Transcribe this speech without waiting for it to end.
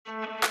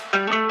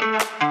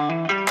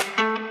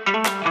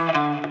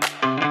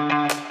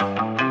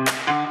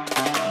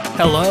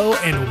Hello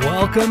and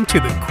welcome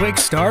to the Quick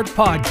Start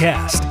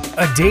Podcast,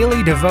 a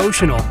daily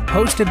devotional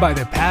hosted by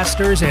the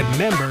pastors and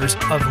members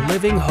of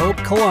Living Hope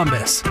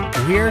Columbus.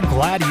 We're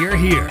glad you're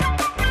here.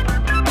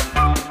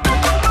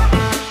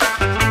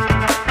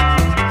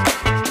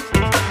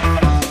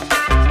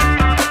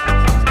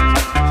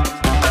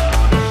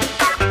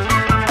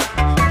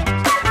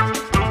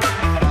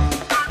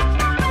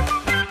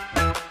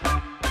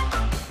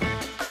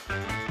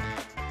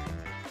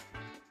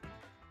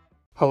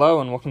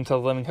 Hello and welcome to the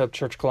Living Hope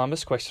Church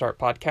Columbus Quick Start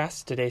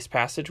Podcast. Today's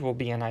passage will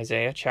be in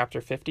Isaiah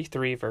chapter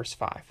 53, verse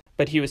 5.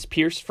 But he was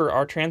pierced for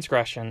our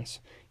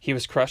transgressions, he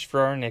was crushed for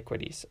our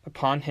iniquities.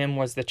 Upon him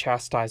was the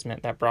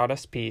chastisement that brought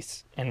us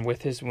peace, and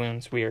with his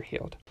wounds we are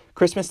healed.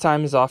 Christmas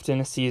time is often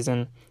a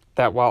season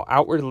that, while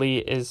outwardly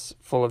is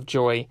full of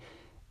joy,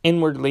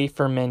 inwardly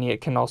for many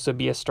it can also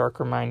be a stark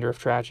reminder of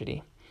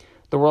tragedy.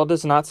 The world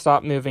does not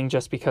stop moving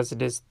just because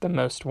it is the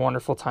most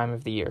wonderful time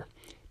of the year.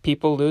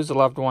 People lose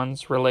loved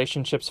ones,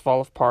 relationships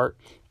fall apart,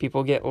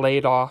 people get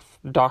laid off,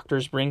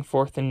 doctors bring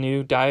forth a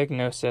new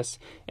diagnosis,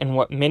 and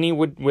what many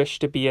would wish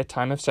to be a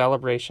time of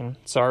celebration,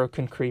 sorrow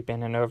can creep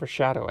in and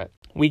overshadow it.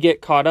 We get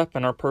caught up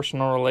in our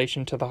personal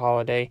relation to the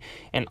holiday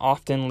and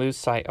often lose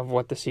sight of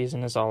what the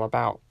season is all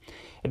about.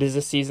 It is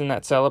a season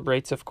that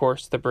celebrates, of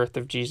course, the birth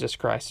of Jesus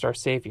Christ, our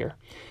Savior,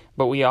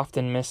 but we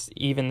often miss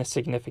even the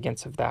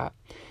significance of that.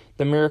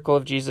 The miracle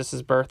of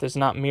Jesus' birth is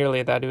not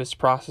merely that it was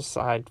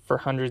prophesied for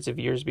hundreds of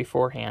years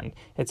beforehand.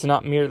 It's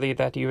not merely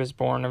that he was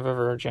born of a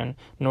virgin,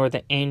 nor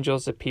that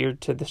angels appeared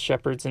to the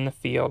shepherds in the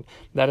field,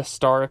 that a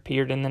star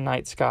appeared in the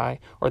night sky,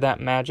 or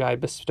that magi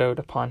bestowed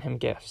upon him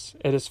gifts.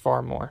 It is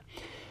far more.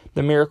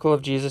 The miracle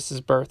of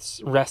Jesus' birth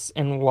rests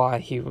in why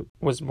he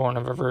was born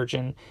of a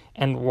virgin,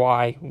 and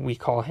why we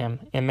call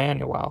him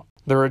Emmanuel.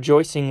 The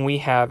rejoicing we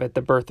have at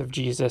the birth of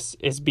Jesus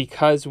is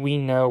because we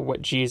know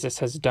what Jesus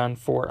has done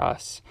for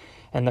us.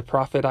 And the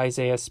prophet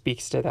Isaiah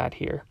speaks to that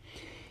here.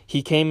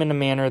 He came in a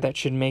manner that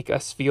should make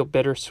us feel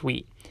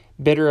bittersweet,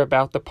 bitter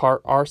about the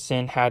part our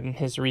sin had in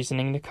his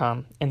reasoning to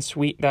come, and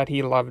sweet that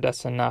he loved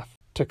us enough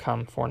to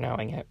come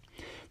foreknowing it.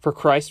 For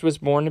Christ was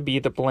born to be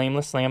the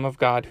blameless Lamb of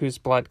God, whose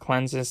blood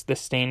cleanses the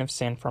stain of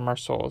sin from our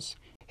souls.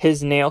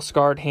 His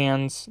nail-scarred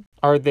hands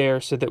are there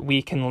so that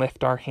we can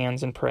lift our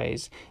hands in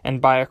praise,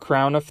 and by a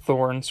crown of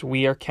thorns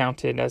we are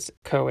counted as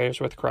co-heirs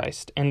with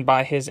Christ, and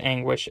by his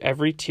anguish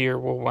every tear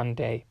will one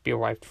day be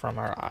wiped from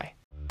our eye.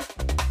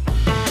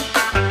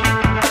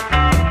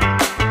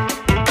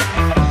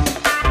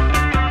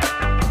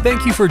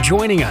 Thank you for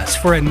joining us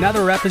for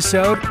another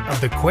episode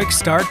of the Quick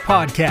Start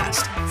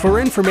Podcast.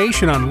 For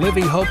information on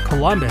Living Hope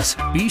Columbus,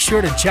 be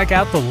sure to check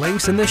out the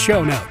links in the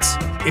show notes.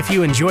 If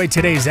you enjoyed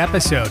today's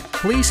episode,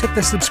 please hit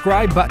the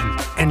subscribe button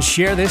and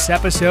share this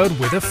episode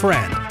with a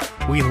friend.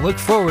 We look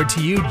forward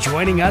to you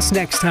joining us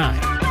next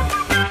time.